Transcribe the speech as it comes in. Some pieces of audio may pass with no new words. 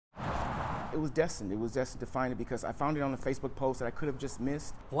It was destined. It was destined to find it because I found it on a Facebook post that I could have just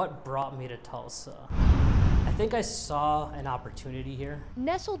missed. What brought me to Tulsa? I think I saw an opportunity here.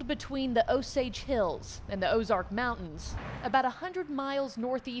 Nestled between the Osage Hills and the Ozark Mountains, about 100 miles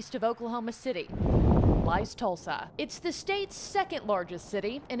northeast of Oklahoma City, lies Tulsa. It's the state's second largest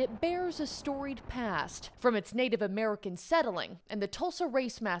city, and it bears a storied past. From its Native American settling and the Tulsa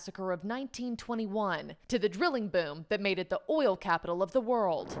Race Massacre of 1921 to the drilling boom that made it the oil capital of the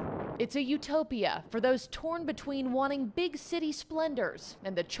world. It's a utopia for those torn between wanting big city splendors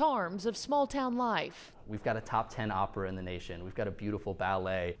and the charms of small town life. We've got a top 10 opera in the nation. We've got a beautiful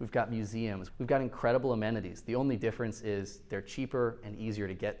ballet. We've got museums. We've got incredible amenities. The only difference is they're cheaper and easier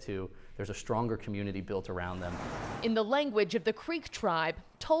to get to. There's a stronger community built around them. In the language of the Creek tribe,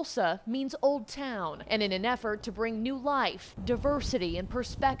 Tulsa means old town, and in an effort to bring new life, diversity, and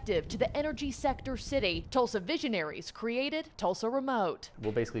perspective to the energy sector city, Tulsa visionaries created Tulsa Remote.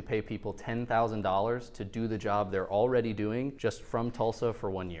 We'll basically pay people $10,000 to do the job they're already doing just from Tulsa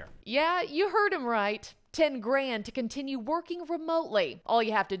for 1 year. Yeah, you heard him right. 10 grand to continue working remotely. All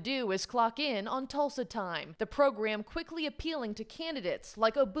you have to do is clock in on Tulsa time. The program quickly appealing to candidates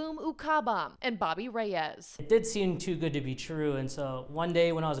like Obum Ukabam and Bobby Reyes. It did seem too good to be true, and so one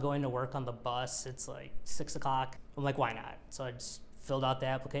day when I was going to work on the bus, it's like 6 o'clock. I'm like, why not? So I just filled out the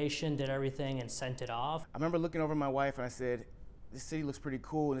application, did everything, and sent it off. I remember looking over at my wife and I said, this city looks pretty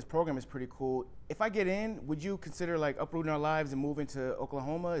cool and this program is pretty cool. If I get in, would you consider like uprooting our lives and moving to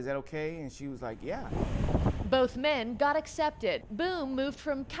Oklahoma? Is that okay? And she was like, yeah. Both men got accepted. Boom moved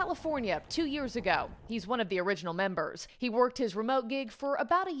from California 2 years ago. He's one of the original members. He worked his remote gig for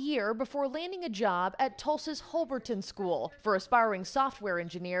about a year before landing a job at Tulsa's Holberton School for aspiring software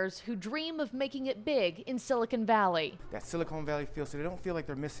engineers who dream of making it big in Silicon Valley. That Silicon Valley feel, so they don't feel like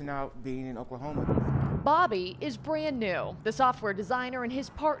they're missing out being in Oklahoma. Bobby is brand new. The software designer and his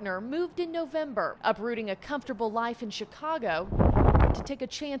partner moved in November, uprooting a comfortable life in Chicago to take a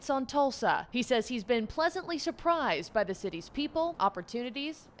chance on Tulsa. He says he's been pleasantly surprised by the city's people,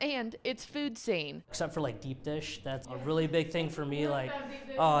 opportunities, and its food scene. Except for like deep dish, that's a really big thing for me. Like,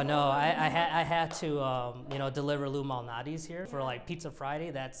 oh no, I had to deliver Lou Malnati's here for like Pizza Friday.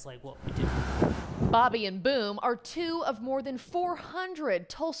 That's like what we do. Bobby and Boom are two of more than 400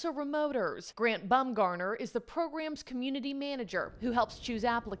 Tulsa remoters. Grant Bumgarner is the program's community manager who helps choose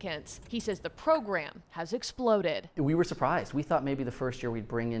applicants. He says the program has exploded. We were surprised. We thought maybe the first year we'd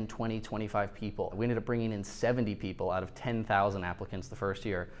bring in 20, 25 people. We ended up bringing in 70 people out of 10,000 applicants the first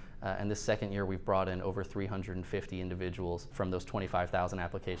year. And this second year we've brought in over 350 individuals from those 25,000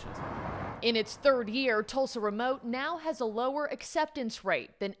 applications. In its third year, Tulsa Remote now has a lower acceptance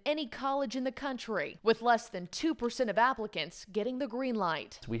rate than any college in the country, with less than 2% of applicants getting the green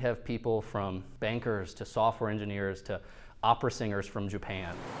light. We have people from bankers to software engineers to opera singers from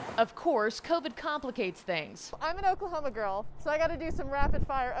Japan. Of course, COVID complicates things. I'm an Oklahoma girl, so I got to do some rapid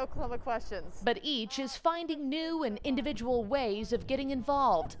fire Oklahoma questions. But each is finding new and individual ways of getting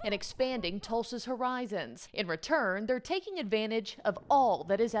involved and expanding Tulsa's horizons. In return, they're taking advantage of all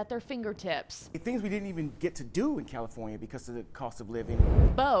that is at their fingertips. Things we didn't even get to do in California because of the cost of living.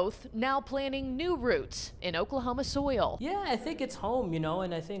 Both now planning new roots in Oklahoma soil. Yeah, I think it's home,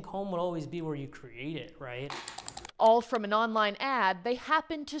 and I think home will always be where you create it, right? All from an online ad they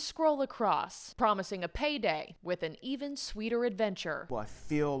happened to scroll across, promising a payday with an even sweeter adventure. Well, I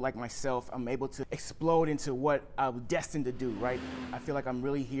feel like myself, I'm able to explode into what I was destined to do, right? I feel like I'm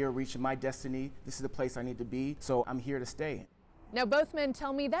really here reaching my destiny. This is the place I need to be, so I'm here to stay. Now, both men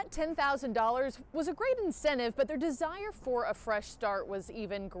tell me that $10,000 was a great incentive, but their desire for a fresh start was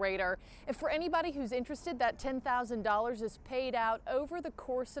even greater. If for anybody who's interested, that $10,000 is paid out over the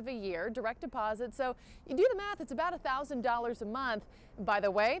course of a year, direct deposit. So you do the math, it's about $1,000 a month. By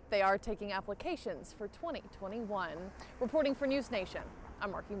the way, they are taking applications for 2021. Reporting for News Nation,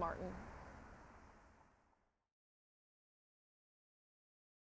 I'm Markie Martin.